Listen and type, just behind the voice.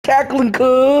tackling,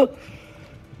 cuz.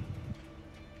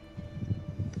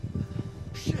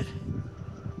 Shit.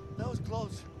 That was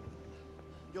close.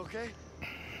 You okay?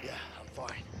 Yeah, I'm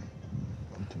fine.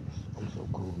 I'm so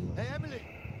cool, man. Hey, Emily.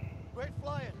 Great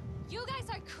flying. You guys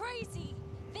are crazy!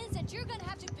 Vincent, you're gonna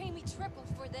have to pay me triple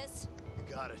for this.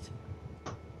 You got it.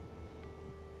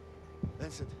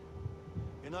 Vincent,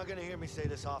 you're not gonna hear me say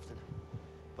this often,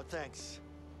 but thanks.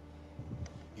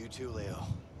 You too, Leo.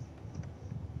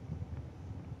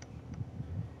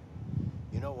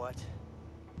 You know what?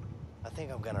 I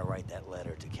think I'm gonna write that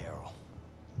letter to Carol.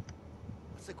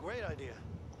 That's a great idea.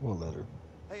 What letter?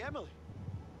 Hey, Emily.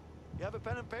 You have a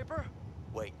pen and paper?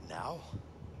 Wait, now?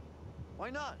 Why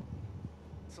not?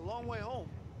 It's a long way home.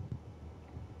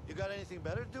 You got anything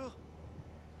better to do?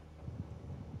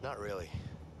 Not really.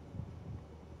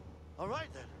 All right,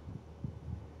 then.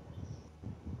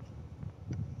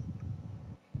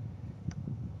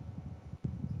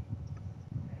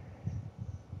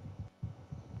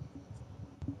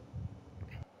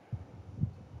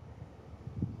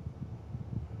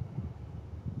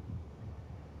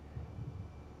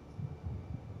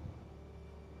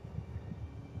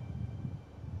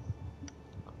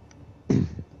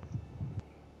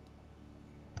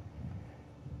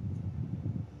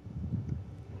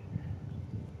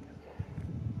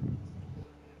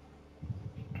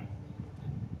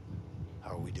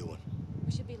 How are we doing?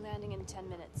 We should be landing in 10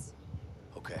 minutes.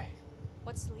 Okay.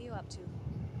 What's Leo up to?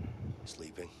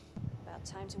 Sleeping? About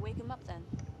time to wake him up then.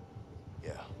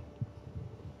 Yeah.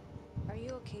 Are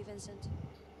you okay, Vincent?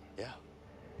 Yeah.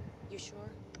 You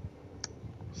sure?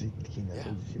 See, King, I Yeah,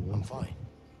 told you she I'm won. fine.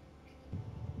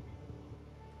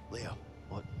 Leo.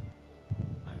 What?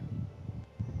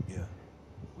 Yeah.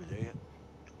 We there yet?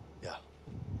 Yeah.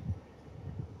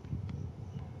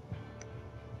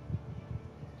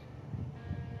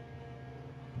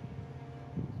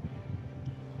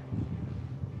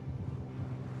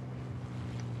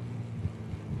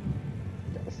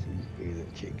 That sweet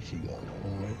Asian chick, she got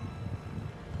on.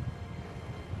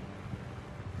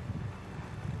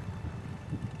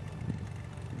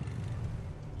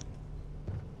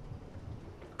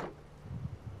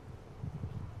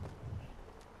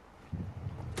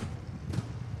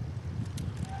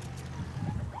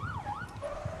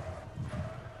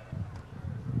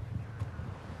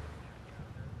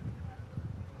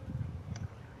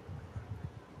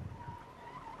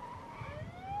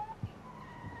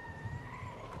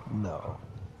 No.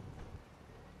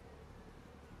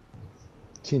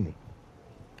 Kenny,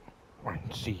 Wait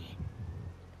and see.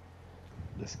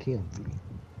 that's Kim, B.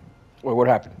 Wait, what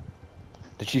happened?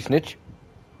 Did she snitch?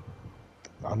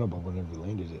 I don't know, but whenever we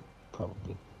landed it,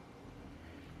 probably.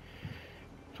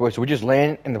 So wait, so we just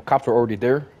land and the cops are already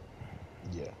there?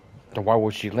 Yeah. Then why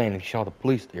would she land if she saw the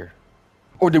police there?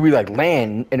 Or did we like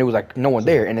land and it was like no one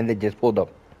there and then they just pulled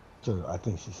up? So I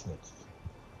think she snitched.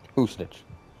 Who snitched?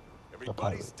 Everybody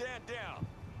pilot. stand down.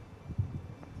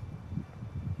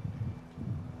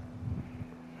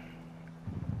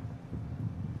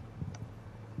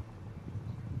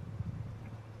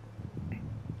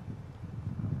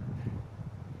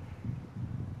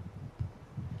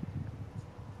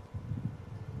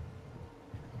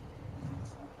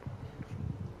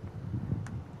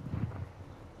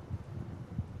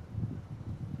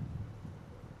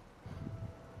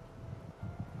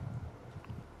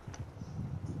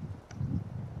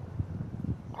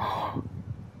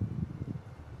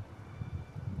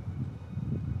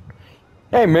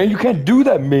 Hey man, you can't do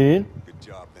that, man. Good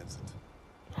job, Vincent.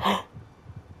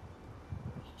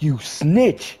 You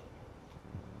snitch.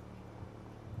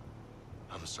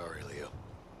 I'm sorry, Leo.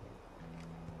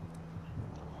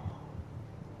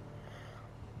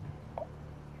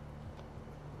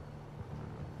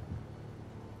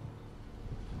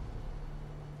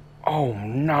 Oh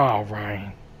nah,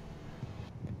 Ryan.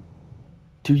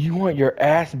 Do you want your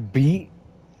ass beat?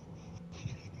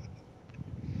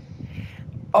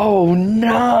 Oh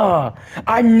nah.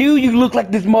 I knew you looked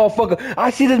like this motherfucker.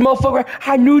 I see this motherfucker.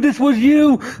 I knew this was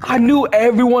you. I knew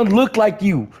everyone looked like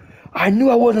you. I knew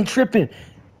I wasn't tripping.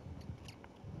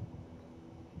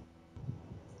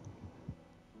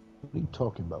 What are you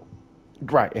talking about?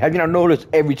 Right. Have you not noticed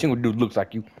every single dude looks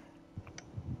like you?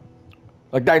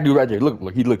 Like that dude right there. Look,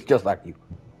 he looks just like you.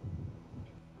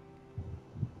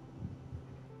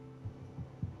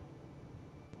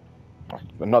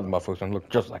 Another motherfucker's gonna look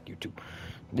just like you too.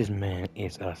 This man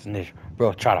is a snitch.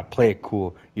 Bro, try to play it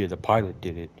cool. Yeah, the pilot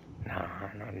did it.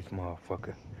 Nah, this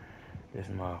motherfucker. This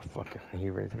motherfucker. He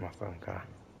raised my fucking car.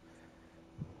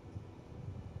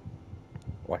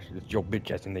 Watch, it's your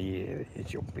bitch ass in the yeah,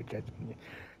 it's your bitch ass in there.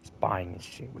 Spying and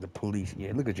shit with the police.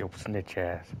 Yeah, look at your snitch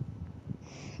ass.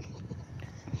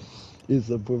 It's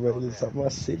a parade inside my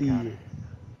city.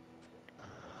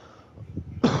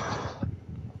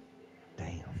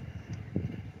 Damn.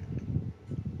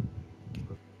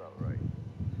 Looks about right.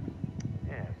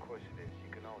 Yeah, of course it is.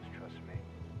 You can always trust me.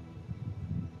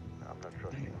 I'm not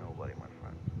trusting nobody, my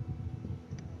friend.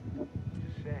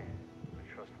 Just saying, I'm a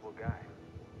trustable guy.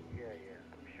 Yeah,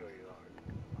 I'm sure you are.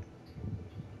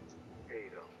 Here you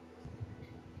go.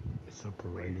 It's a What do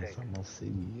parade you think? inside my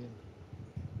city. Yeah.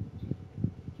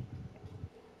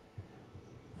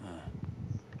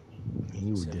 And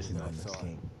you were It's heavier dissing than I on this thought.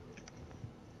 king.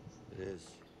 It is.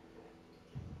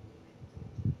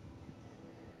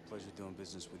 Pleasure doing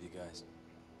business with you guys.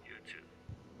 You too.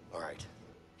 All right.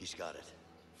 He's got it.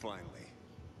 Finally.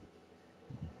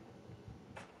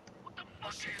 What the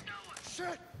fuck are you doing?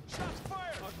 Shit! Shots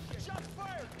fired! Shots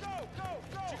fired!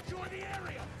 Go! Secure the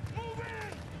area! Move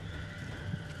in!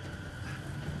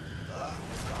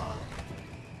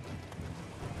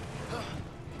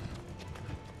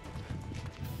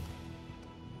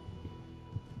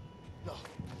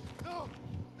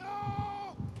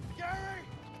 No! Gary!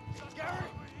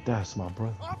 That's my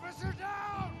brother. Officer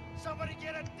down! Somebody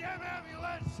get a damn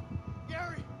ambulance!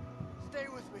 Gary, stay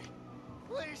with me.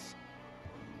 Please.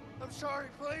 I'm sorry,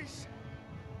 please.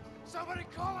 Somebody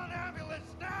call an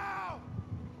ambulance now!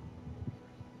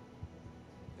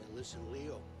 Hey, listen,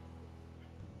 Leo.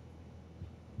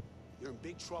 You're in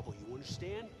big trouble, you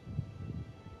understand?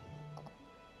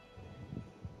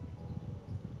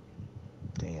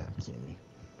 Damn, Kenny.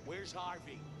 Where's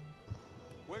Harvey?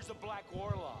 Where's the Black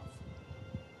Orlov?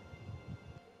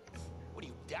 What are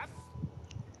you, deaf?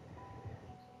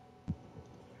 Well,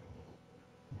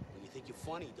 you think you're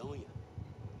funny, don't you?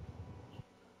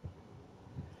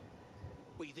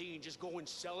 What, you think you can just go and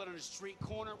sell it on a street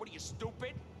corner? What are you,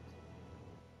 stupid?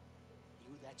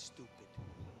 You that stupid?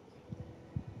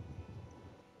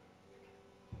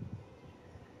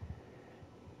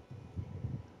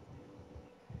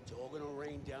 It's all gonna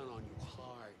rain down on you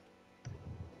hard.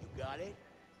 You got it?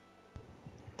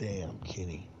 Damn,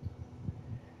 Kenny.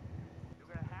 You're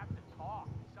gonna have to talk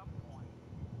at some point.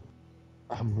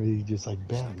 I'm really just like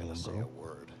He's not Batman, gonna say a bro.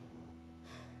 word.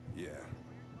 Yeah,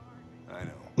 I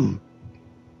know.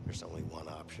 There's only one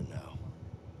option now.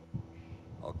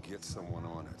 I'll get someone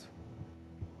on it.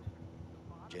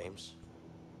 James,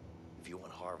 if you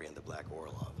want Harvey and the Black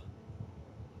Orlov,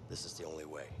 this is the only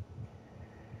way.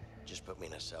 Just put me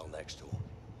in a cell next to him.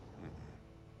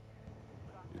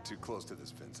 You're too close to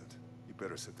this, Vincent. You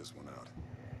better sit this one out.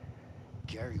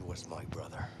 Gary was my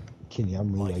brother. Kenny,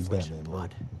 I'm really My like flesh Batman, and bro.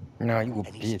 blood. No, you a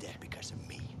And he's bitch. dead because of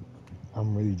me.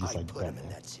 I'm really just I like put him in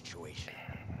Batman. that situation.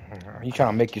 You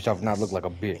trying to make yourself not look like a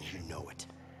And bitch. you know it.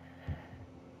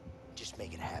 Just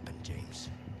make it happen, James.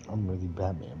 I'm really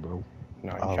Batman, bro.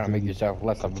 No, you're I'll trying to make really yourself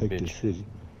less of a protect this bitch. city.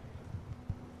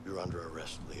 You're under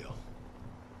arrest, Leo.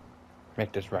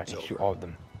 Make this right and It's shoot over. all of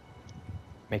them.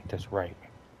 Make this right.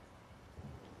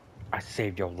 I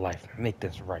saved your life. Make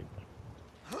this right.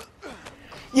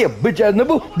 Yeah, bitch ass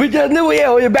nibble. Bitch ass nibble. Yeah,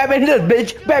 oh, yeah, Batman this,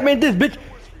 bitch. Batman this, bitch.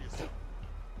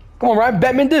 Come on, Ryan.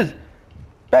 Batman this.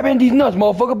 Batman these nuts,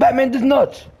 motherfucker. Batman this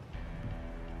nuts.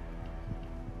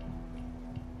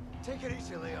 Take it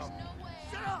easy, Leo. No way.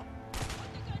 Shut up!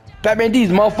 Batman these,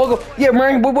 motherfucker. Yeah,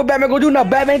 Ryan. What Batman gonna do now?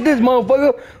 Batman this,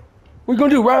 motherfucker. What you gonna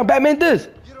do, Ryan? Batman this.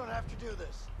 You don't have to do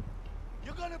this.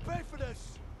 You're gonna pay for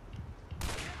this.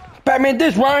 Batman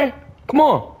this, Ryan. Come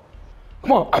on.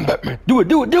 Come on. I'm Batman. Do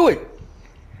it.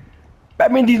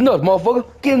 Batman these nuts, motherfucker.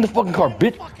 Get in the fucking car,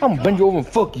 bitch. I'm gonna bend you over and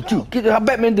fuck you too. Get how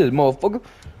Batman this, motherfucker.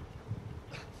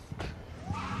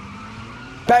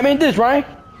 Batman this, Ryan.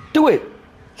 Do it.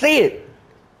 Say it.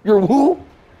 You're who?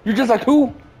 You're just like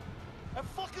who? I'm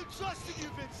fucking trusting you,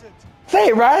 Vincent. Say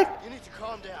it, Ryan. You need to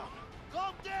calm down.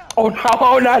 Calm down! Oh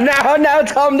no, now,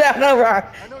 calm down, now, Ryan.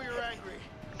 I know you're angry.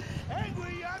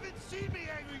 Angry? You haven't seen me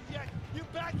angry yet, you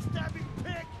backstabbing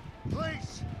pig!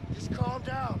 Please, just calm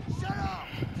down. Shut up!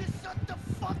 Just shut the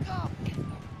fuck up!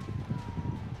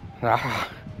 Ah,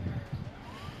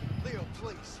 Leo,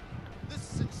 please.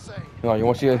 This is insane. you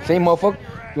wanna see insane, motherfucker?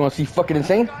 You wanna see fucking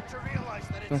insane? You've got to realize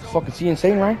that You it's wanna fucking over. see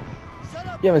insane, Ryan? Shut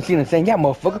up! You haven't seen insane yet,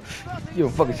 motherfucker. You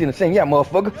haven't fucking seen insane yet,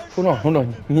 motherfucker. Hold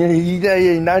on.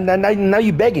 Yeah, now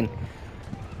you begging.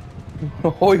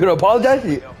 Oh, you gonna apologize?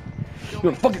 You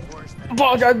gonna fucking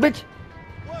apologize, bitch?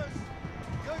 Worse.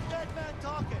 You're a dead man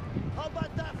talking. How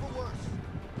about that for worse?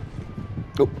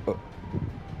 Oh.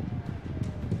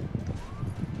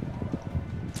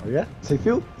 Oh yeah? Say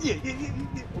Phil? Yeah.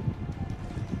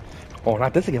 Oh,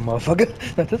 not this again, motherfucker.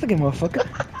 Not this again,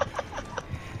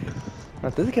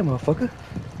 motherfucker.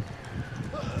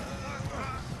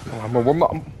 Oh, I'm gonna warm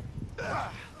up.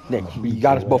 Nick, you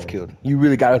got us both killed. You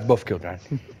really got us both killed, man.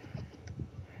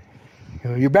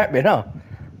 You're Batman, huh?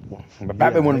 But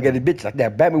Batman wouldn't get a bitch like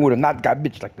that. Batman would have not got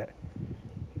bitch like that.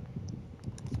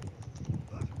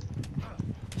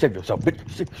 Save yourself, bitch.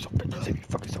 Save yourself, bitch. Save your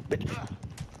fucking self, bitch.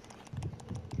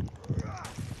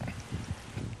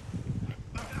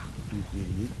 You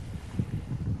idiot.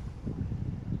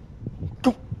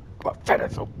 Fat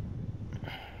asshole.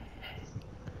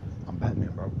 I'm Batman,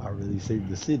 bro. I really saved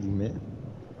the city, man.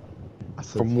 I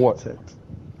From what? protect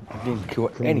I didn't kill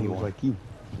criminals anyone. like you.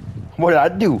 What did I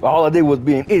do? All I did was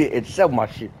be an idiot and sell my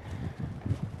shit.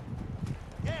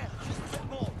 Yeah, just a bit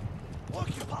more. Look,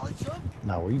 you polychump.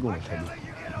 Now, where you I going, can't Teddy? let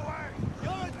you get away.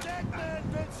 You're a dead man,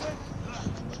 Vincent.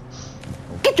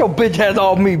 Get your bitch ass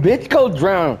off me, bitch. Go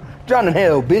drown. Drown in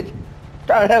hell, bitch.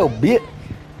 Drown in hell, bitch.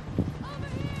 Over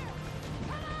here!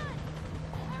 Come on!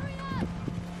 Hurry up!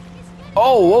 He's getting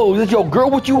Oh, this your girl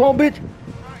with you, home, bitch?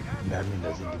 Batman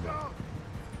doesn't do that.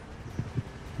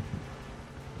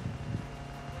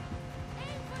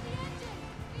 aim for the engine!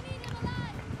 We need him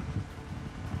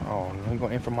alive! Oh, you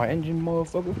gonna aim for my engine,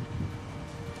 motherfucker?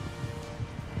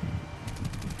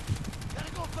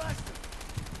 Gotta go faster.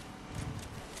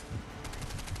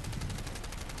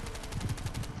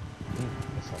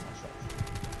 That's all myself.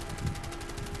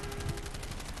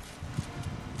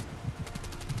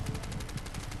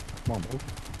 Come on, bro.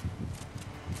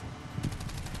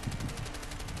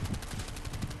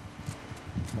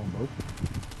 Come on, bro.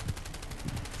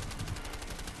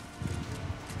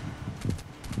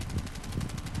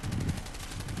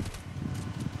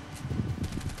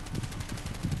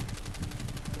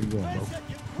 Where you going, bro? Vincent,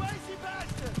 you crazy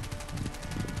bastard.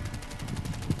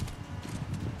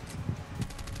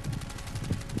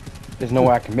 There's no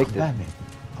way I can make I'm this. Batman.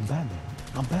 I'm Batman.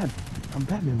 I'm Batman. I'm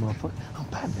Batman, motherfucker. I'm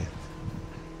Batman.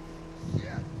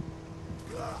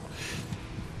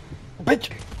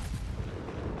 Bitch!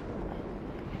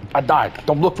 I died.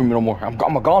 Don't look for me no more.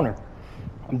 I'm a goner.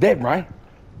 I'm dead, Ryan.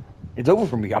 It's over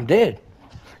for me. I'm dead.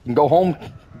 You can go home,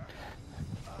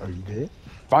 Are you dead?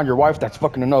 find your wife that's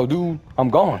fucking another dude. I'm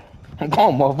gone. I'm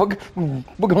gone, motherfucker.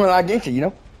 We're going against you, you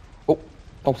know? Oh,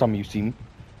 don't tell me you see me.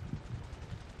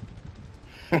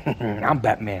 I'm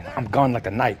Batman. I'm gone like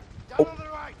a night. Down on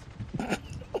the right.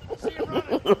 See you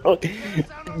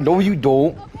running. No, you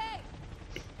don't.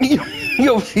 Okay! You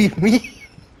don't see me.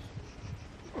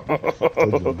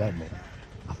 Told you I'm Batman.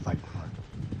 I fight hard.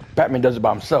 Batman does it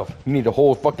by himself. You need the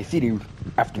whole fucking city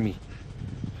after me.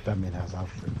 Batman has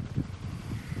outfit.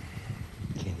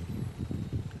 Kenny,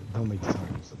 don't make this hard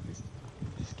on yourself.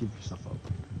 Just give yourself up.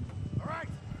 All right,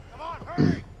 come on,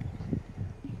 hurry.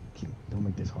 Kenny, don't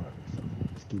make this hard on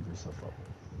yourself. Just give yourself up.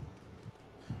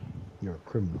 You're a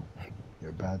criminal.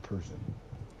 You're a bad person.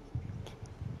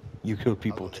 You kill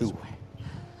people too.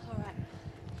 Alright.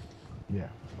 Yeah,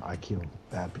 I kill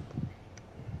bad people.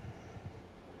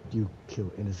 You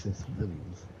kill innocent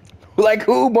civilians. Like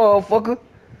who, motherfucker?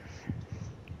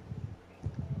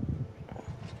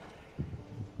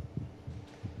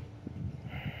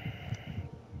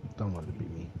 Don't want to be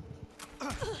me.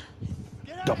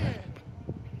 Get out Don't. of here.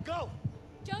 Go.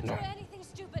 Don't No. do anything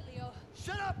stupid, Leo.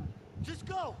 Shut up. Just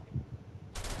go.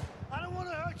 I don't want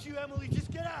to hurt you, Emily.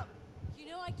 Just get out. You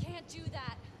know I can't do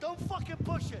that. Don't fucking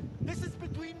push it. This is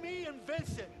between me and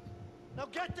Vincent. Now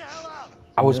get the hell out.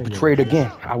 I was Yeah, yeah. betrayed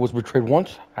again. I was betrayed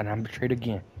once, and I'm betrayed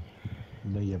again.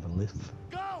 You know you have a list.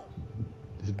 Go.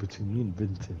 This is between me and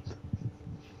Vincent.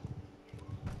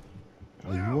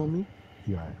 Oh, you want me?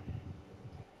 You alright.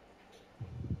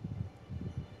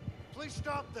 Please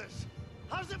stop this.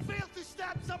 How does it feel to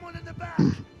stab someone in the back?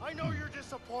 I know you're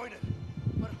disappointed,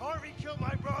 but Harvey killed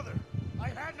my brother. I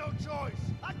had no choice.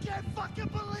 I can't fucking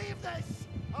believe this.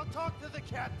 I'll talk to the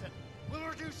captain. We'll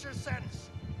reduce your sentence.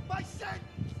 My sentence?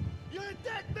 You're a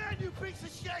dead man, you piece of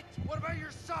shit. What about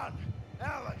your son,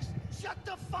 Alex? Shut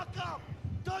the fuck up.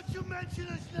 Don't you mention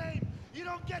his name. You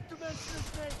don't get to mention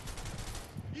his name.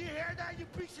 You hear that, you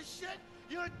piece of shit?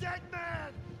 You're a dead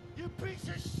man. You piece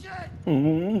of shit.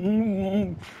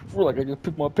 Feel like I just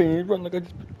picked my pants, run like I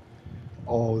just.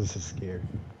 Oh, this is scary.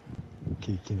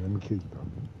 Okay, Kenny, let me kill you, bro.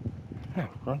 Yeah,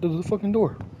 run through the fucking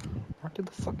door. Run through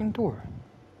the fucking door.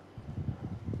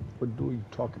 What door are you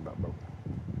talking about, bro?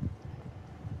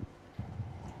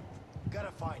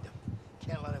 Gotta find him.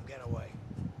 Can't let him get away.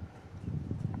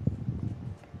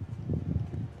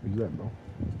 Where you at, bro?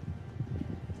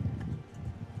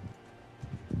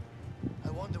 I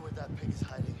wonder where that pig is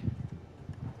hiding.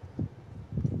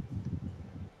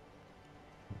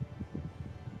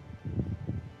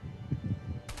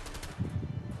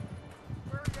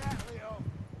 Where you at, Leo?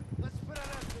 Let's put an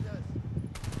end to this.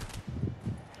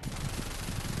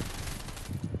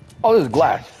 Oh, this is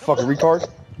glass. Fucking retard.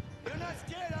 You're not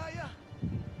scared, are you?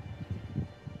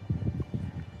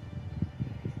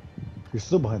 You're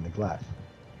still behind the glass.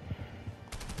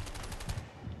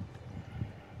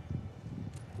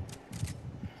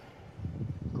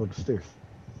 Go to the stairs.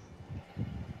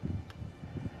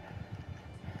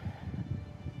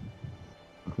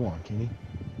 Come on, Kenny.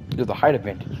 There's a height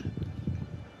advantage.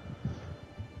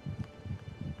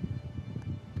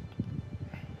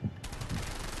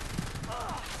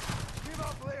 Give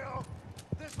up, Leo.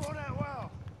 This won't end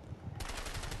well.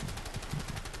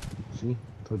 See?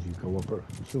 Told you go up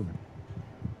sooner.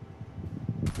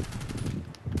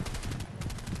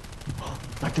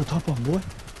 Knock your top off, boy.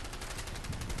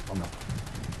 Oh no.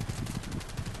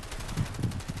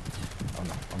 Oh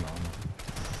no, oh no, oh no.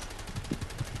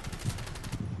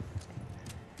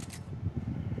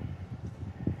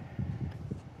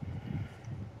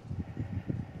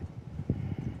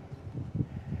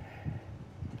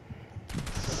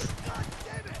 God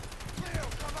damn it! Leo,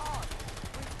 come on!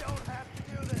 We don't have to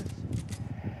do this.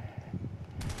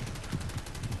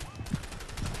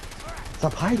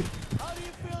 Stop hiding. How do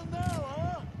you feel now,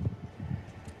 huh?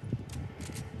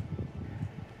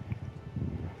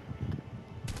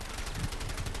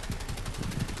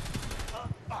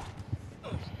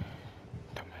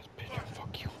 Dumbass bitch.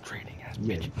 Fuck you, trading ass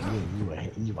Yeah,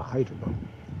 bitch. you a hider, bro.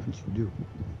 That's what you do.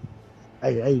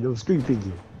 Hey, no screen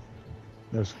picking.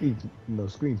 No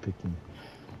screen picking,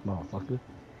 motherfucker.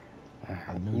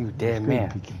 I know You no dead screen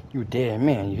man. picking. You dead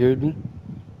man. You heard me?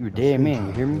 You No dead screen man.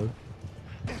 You hear cheating, me? cuz.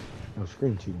 No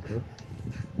screen cheating, cuz.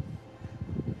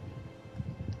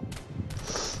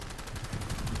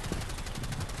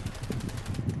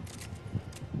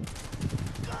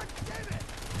 God damn it!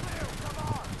 Leo, come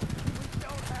on! We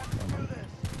don't have to do this.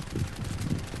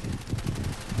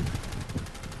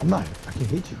 I'm not. I can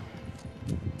hit you.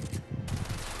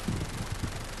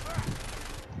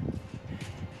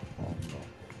 Oh no.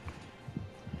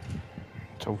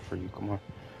 It's over for you. Come on.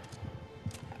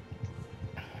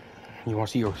 You want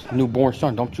to see your newborn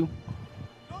son, don't you?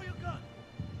 Throw your gun.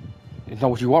 Is that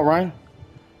what you want, Ryan?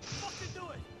 Fucking do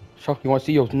it. So you want to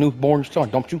see your newborn son,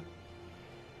 don't you?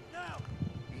 Now.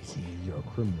 Yeah, you're a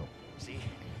criminal. See?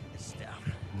 It's down.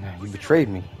 Nah, you betrayed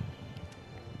me.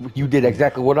 You did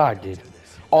exactly what I did.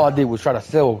 All I did was try to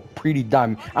sell pretty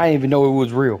diamond. I didn't even know it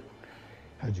was real.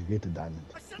 How'd you get the diamond?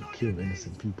 You killed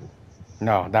innocent people.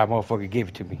 No, that motherfucker gave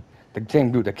it to me. The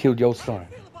same dude that killed your son.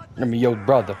 I mean, your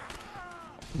brother.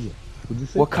 Yeah. What'd you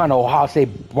say? What kind of Ohio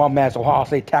State bum ass Ohio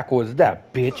State tackle is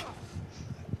that, bitch?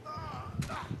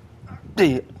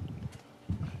 Dude.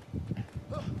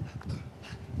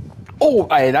 Oh,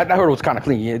 hey, that hurdle was kind of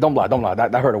clean. Yeah, don't lie.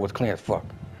 That hurdle was clean as fuck.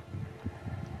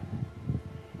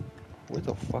 Where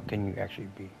the fuck can you actually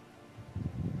be?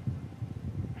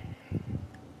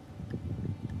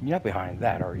 You're not behind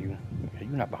that, are you? You're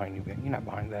not behind you. You're not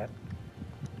behind that.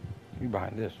 You're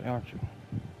behind this, aren't you?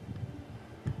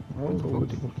 I don't know where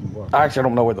the fuck you are. I actually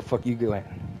don't know where the fuck you going.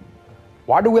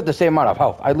 Why do we have the same amount of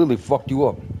health? I literally fucked you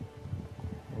up.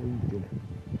 Where you been?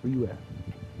 Where you at?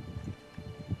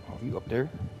 Oh, you up there?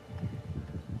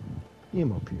 Yeah,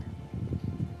 I'm up here.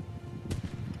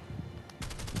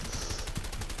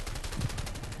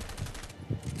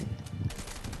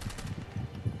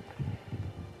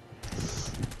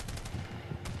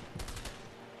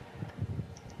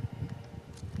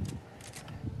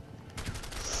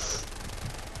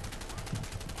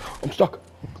 I'm stuck.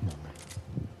 Come on, man.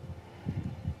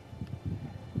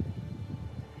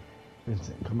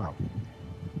 Vincent, come out.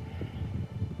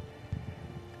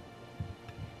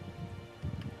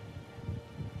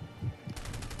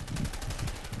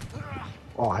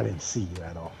 Oh, I didn't see you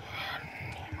at all.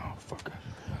 Motherfucker.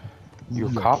 You're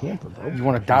You're a cop? camper, bro. You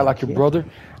want to die You're a like your camper. brother?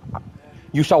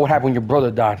 You saw what happened when your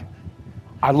brother died.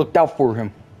 I looked out for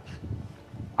him.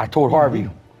 I told Harvey.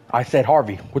 I said,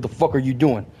 Harvey, what the fuck are you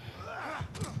doing?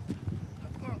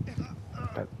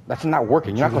 That's not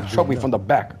working. You're not going to choke me from the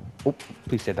back. Oh,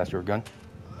 please say that's your gun.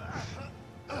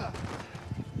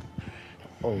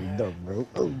 Oh, no, bro.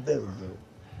 Oh, no, bro.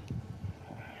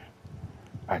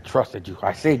 I trusted you.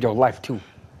 I saved your life too.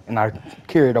 And I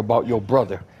cared about your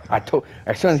brother. I told,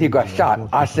 as soon as he got shot,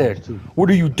 I said, what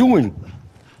are you doing?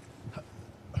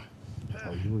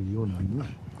 Oh, you want to be me?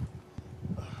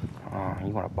 You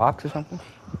want a box or something?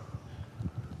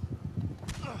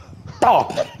 Oh,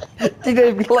 he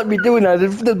didn't let me do that.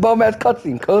 This bum ass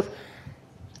cutscene, cuz.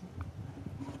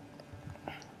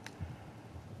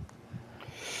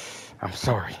 I'm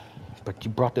sorry, but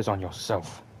you brought this on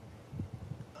yourself.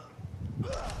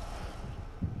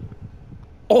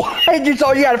 Oh, I just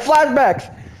saw you had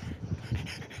flashbacks.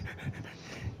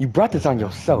 You brought this on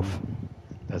yourself.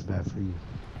 That's bad for you.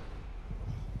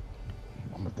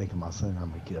 think of my son,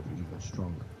 I'm gonna get up even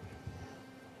stronger.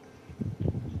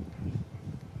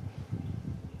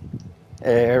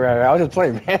 Hey, right, I was just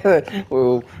playing, man.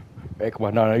 Well, hey, come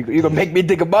on, no, you gonna make me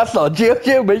think of my son. Chill,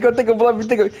 chill, man. You gonna let me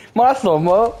think of my son,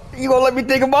 man. You gonna let me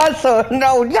think of my son.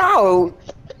 No, no.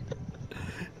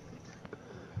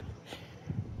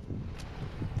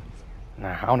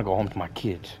 Nah, I wanna go home to my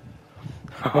kids.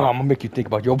 I'm gonna make you think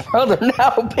about your brother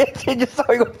now, bitch. You just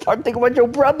saw you gonna start thinking about your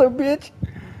brother, bitch.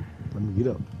 Let me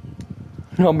get up.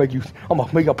 I'm gonna make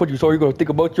you put you so you're gonna think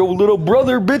about your little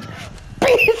brother, bitch.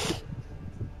 Bitch!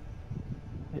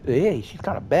 Hey, she's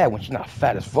kinda bad when she's not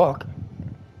fat as fuck.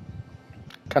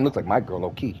 Kinda looks like my girl, low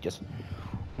key, just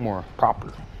more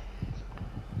proper.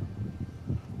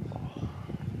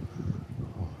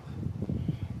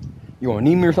 You gonna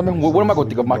need me or something? What am I gonna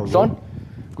think of, my son?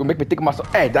 Gonna make me think of my son?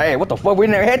 Hey, what the fuck? We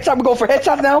in there headshot? We going for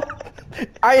headshots now?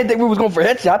 I didn't think we was going for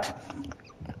headshots.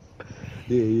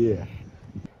 Yeah.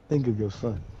 Think of your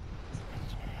son.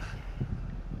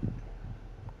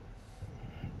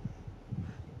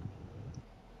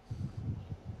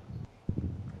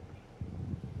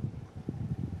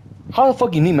 How the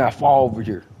fuck you need me to fall over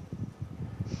here?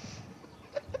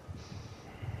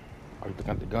 Are you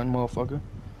looking at the gun, motherfucker?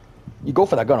 You go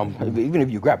for that gun, even if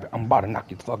you grab it, I'm about to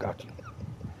knock you the fuck out you.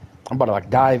 I'm about to like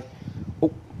dive.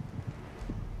 Oh.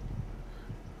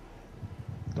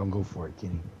 Don't go for it,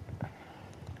 Kenny.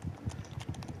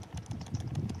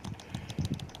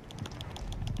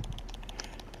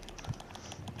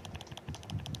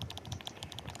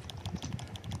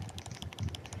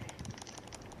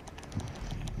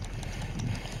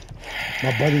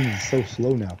 My button is so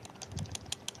slow now.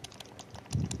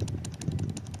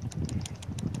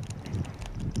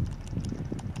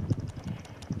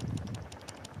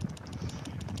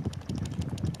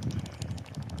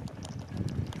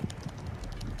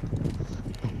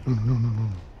 No.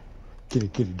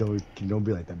 Kitty, don't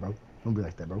be like that, bro. Don't be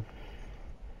like that, bro.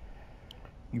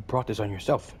 You brought this on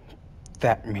yourself,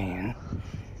 fat man.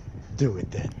 Do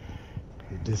it then.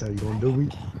 Is this how you gonna do me?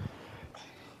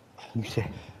 You said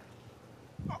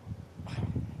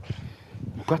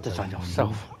you brought this on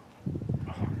yourself.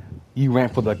 You ran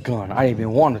for the gun. I didn't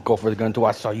even want to go for the gun until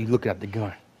I saw you looking at the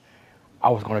gun. I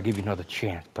was gonna give you another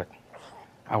chance, but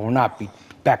I will not be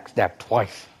backstabbed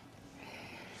twice.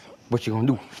 What you gonna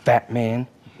do, fat man?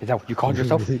 Is that what you called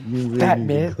yourself? Fat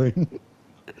man.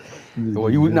 Well,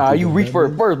 you reached for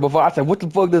it first before I said, what the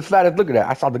fuck this fat is looking at?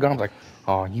 I saw the gun, I was like,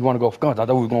 oh, you want to go for guns? I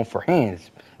thought we were going for hands.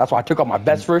 That's why I took off my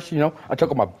vest first, you know? I took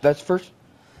off my vest first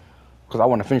because I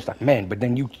want to finish like man. But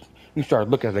then you started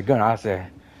looking at the gun. I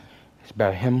said, it's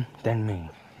better him than me.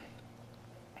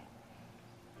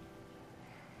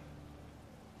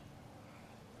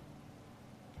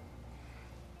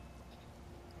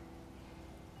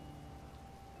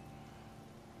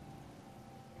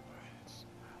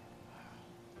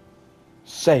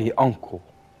 Say uncle.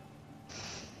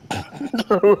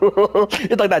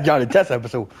 It's like that Johnny Test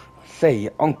episode. Say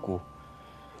uncle.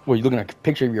 What, you looking at a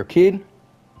picture of your kid?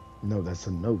 No, that's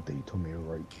a note that you told me to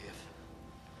write. Give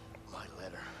my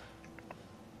letter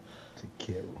To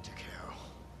Carol. to Carol.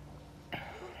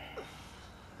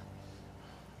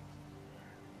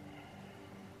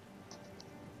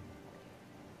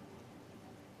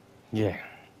 Yeah.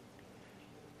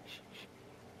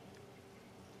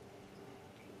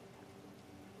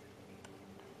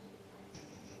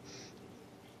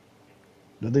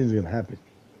 Nothing's gonna happen.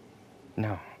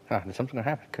 No, something's gonna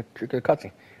happen. Trick of the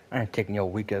cutscene. I ain't taking your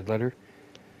weak ass letter.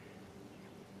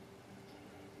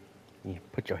 You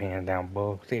put your hand down,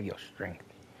 Bo. Save your strength.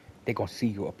 They gonna see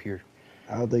you up here.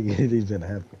 I don't think anything's gonna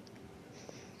happen.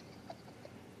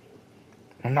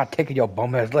 I'm not taking your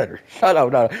bum ass letter. Shut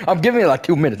up, no. I'm giving it like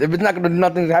 2 minutes. If it's not gonna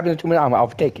nothing's happening in 2 minutes, I'll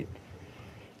take it.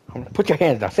 Put your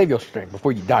hands down. Save your strength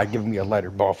before you die giving me a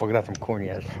letter, motherfucker. That's some corny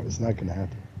ass shit. It's not gonna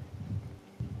happen.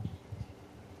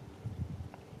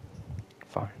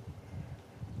 Fine.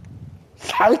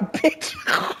 Silent bitch.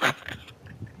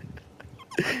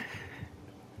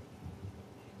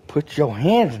 Put your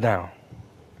hands down.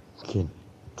 Kenny,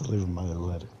 deliver my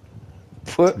letter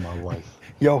Put to my wife.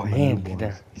 your my hands newborn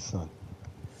down. son.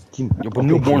 Kenny, Your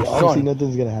newborn Kenny, obviously son.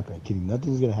 nothing's gonna happen. Kenny,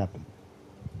 nothing's gonna happen.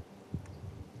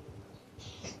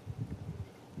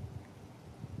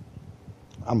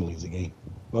 I'm gonna lose the game.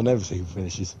 I'll never see who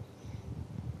finishes.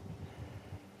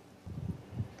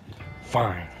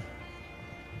 Fine.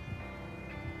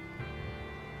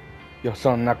 Your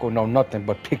son not gonna know nothing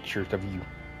but pictures of you.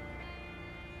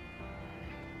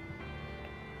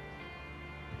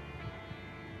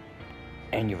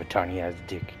 And you have a tiny ass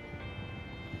dick.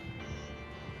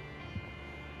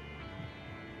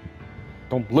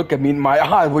 Don't look at me in my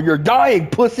eyes when you're dying,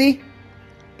 pussy.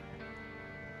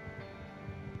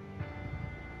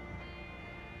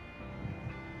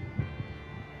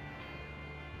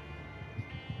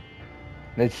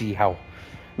 Let's see how.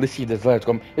 Let's see if this letter's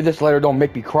going. If this letter don't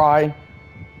make me cry,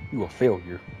 you a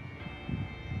failure.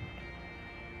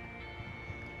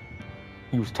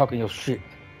 You was talking your shit.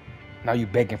 Now you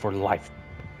begging for life.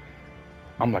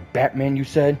 I'm like Batman, you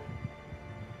said?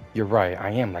 You're right,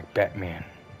 I am like Batman.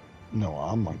 No,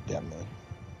 I'm like that, man.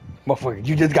 Motherfucker,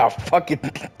 you just got fucking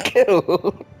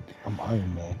killed. I'm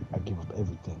Iron Man. I give up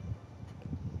everything.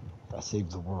 I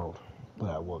saved the world, but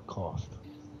at what cost?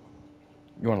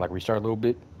 You wanna like restart a little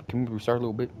bit? Can we restart a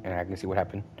little bit and I can see what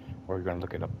happened? Or you're gonna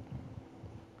look it up?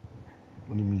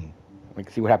 What do you mean? We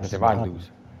can see what happens This if is what I happened. lose.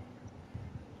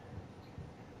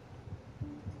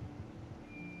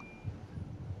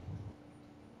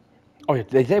 Oh yeah,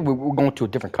 they said we're going to a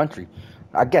different country.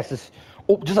 I guess it's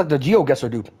just like the GeoGuessr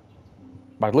dude.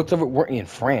 By the looks of it, we're in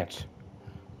France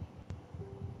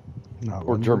Not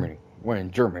or London. Germany. We're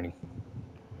in Germany.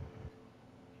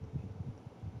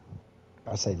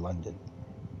 I say London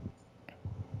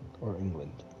or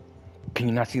England. Can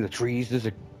you not see the trees? These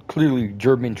are clearly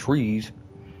German trees.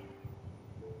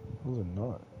 Those are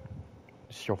not.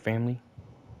 This your family?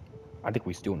 I think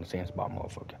we still in the same spot,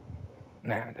 motherfucker.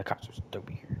 Nah, the cops will still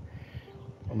be here.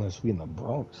 Unless we in the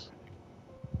Bronx.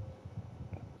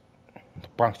 The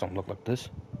Bronx don't look like this.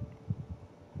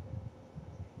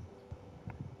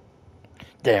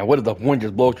 Damn, what if the wind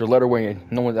just blows your letter away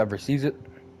and no one ever sees it?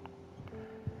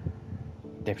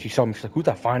 Damn, she saw me. She's like, who's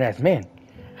that fine ass man?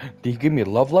 Did he give me a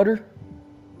love letter?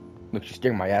 Look, she's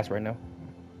staring my ass right now.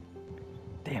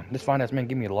 Damn, this fine ass man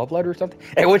give me a love letter or something?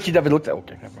 Hey, what she never looked at?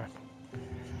 Okay, never mind.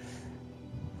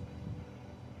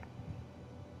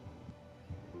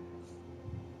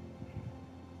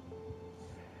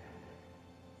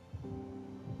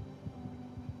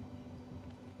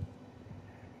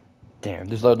 Damn,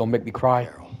 this letter don't make me cry.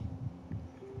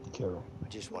 Carol, I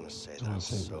just want to say I that I'm want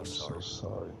to say so that I'm so sorry.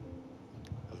 sorry.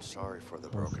 I'm sorry for the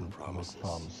Broken broken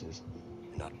promises,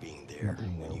 and not being there Not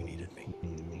being there when you when needed me. you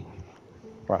needed me.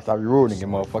 Right, stop you ruining it,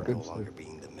 Sorry for no motherfucker. longer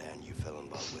being the man you fell in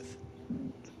love with.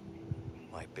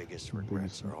 My biggest My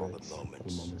regrets biggest are all the regrets are the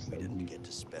moments moments we that didn't we get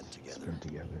to spend together. Spent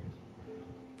together.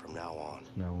 From now on,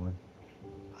 No one.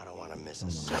 I don't want to miss I a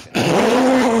don't second.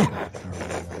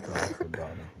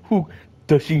 Daughter. Who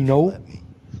does she If you know? let me,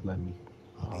 Let me.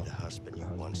 I'll be the husband you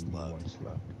once loved, once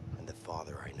loved. and the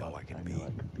father I know I I could know be. I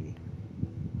could be.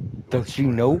 Does she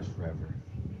know? Yours forever.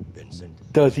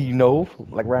 Vincent. Does he know?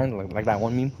 Like Ryan, like that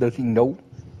one meme. Does he know?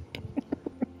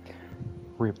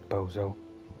 Rip bozo.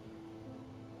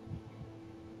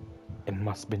 It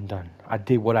must have been done. I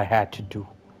did what I had to do.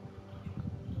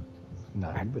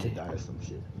 Nah, I you better did. die of some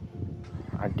shit.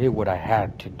 I did what I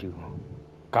had to do.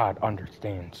 God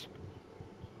understands.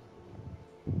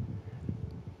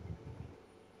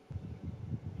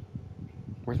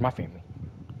 Where's my family?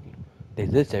 They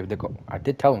did say they go. I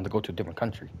did tell them to go to a different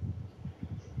country.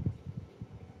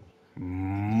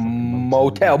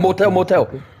 Motel.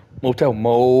 Motel.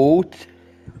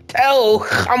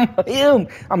 I'm him.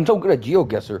 I'm so good at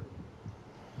GeoGuessr.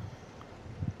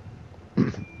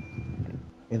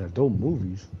 In adult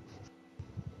movies,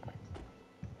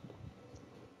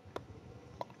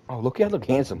 Oh, look, I look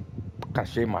handsome. Kind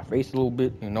of shave my face a little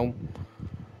bit, you know.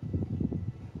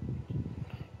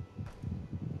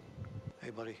 Hey,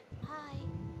 buddy. Hi.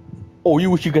 Oh,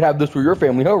 you wish you could have this for your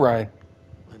family, huh, Ryan?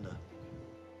 Linda,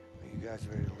 are you guys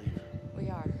ready to leave? We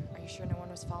are. Are you sure no one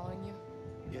was following you?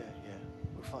 Yeah,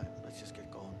 we're fine. Let's just get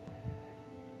going.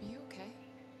 Are you okay?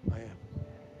 I am.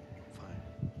 I'm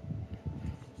fine.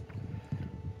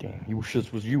 Damn, you wish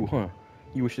this was you, huh?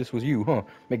 You wish this was you, huh?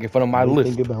 Making fun of my what do you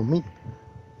lisp. think about me?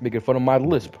 Making fun of my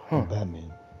lisp, huh? I'm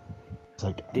Batman. It's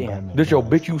like I'm Damn, Batman. this your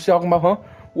dies. bitch you was talking about, huh?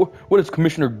 What is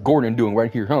Commissioner Gordon doing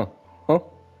right here, huh? Huh?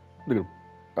 Look at him.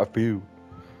 I feel.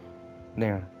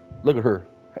 Damn, look at her.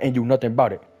 Ain't do nothing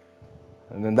about it.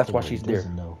 And then that's So why what she's he there.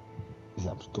 doesn't know is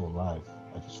I'm still alive.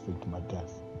 I just faked my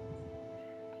death.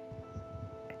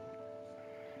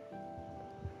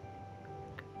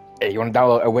 Hey, you wanna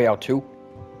download A Way Out too?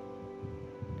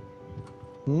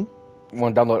 Hmm? You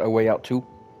wanna download A Way Out too?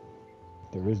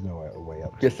 There is no way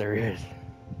out. Yes, there is.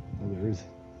 No, there isn't.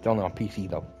 It's only on PC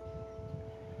though.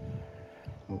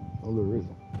 No, there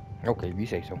isn't. Okay, if you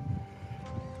say so.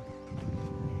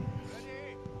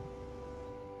 Ready?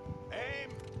 Aim.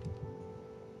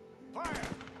 Fire.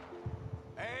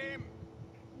 Aim.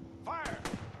 Fire.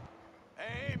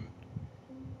 Aim.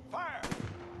 Fire.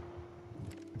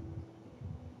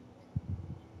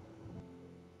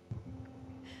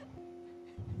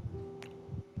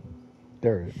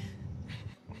 There it is.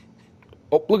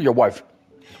 Oh, look at your wife.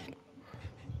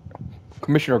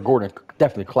 Commissioner Gordon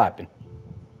definitely clapping.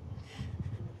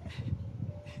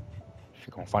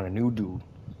 She gonna find a new dude.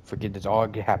 Forget this all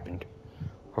happened.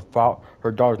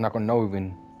 her daughter's not gonna know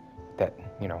even that,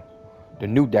 you know, the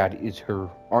new dad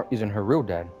isn't her real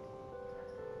dad.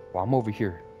 While I'm over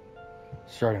here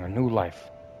starting a new life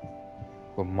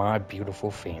with my beautiful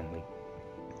family.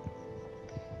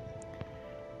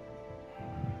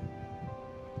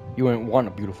 You ain't want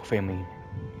a beautiful family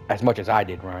as much as I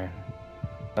did, Ryan.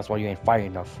 That's why you ain't fighting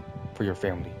enough for your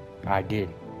family. I did.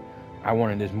 I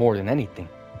wanted this more than anything.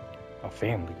 A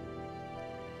family.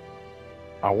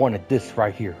 I wanted this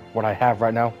right here. What I have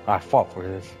right now, I fought for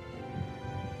this.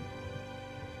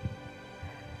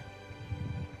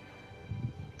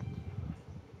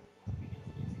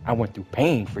 I went through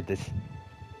pain for this.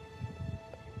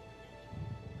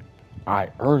 I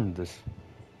earned this.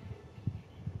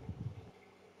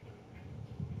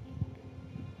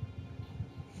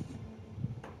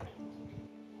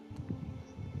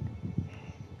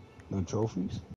 No trophies?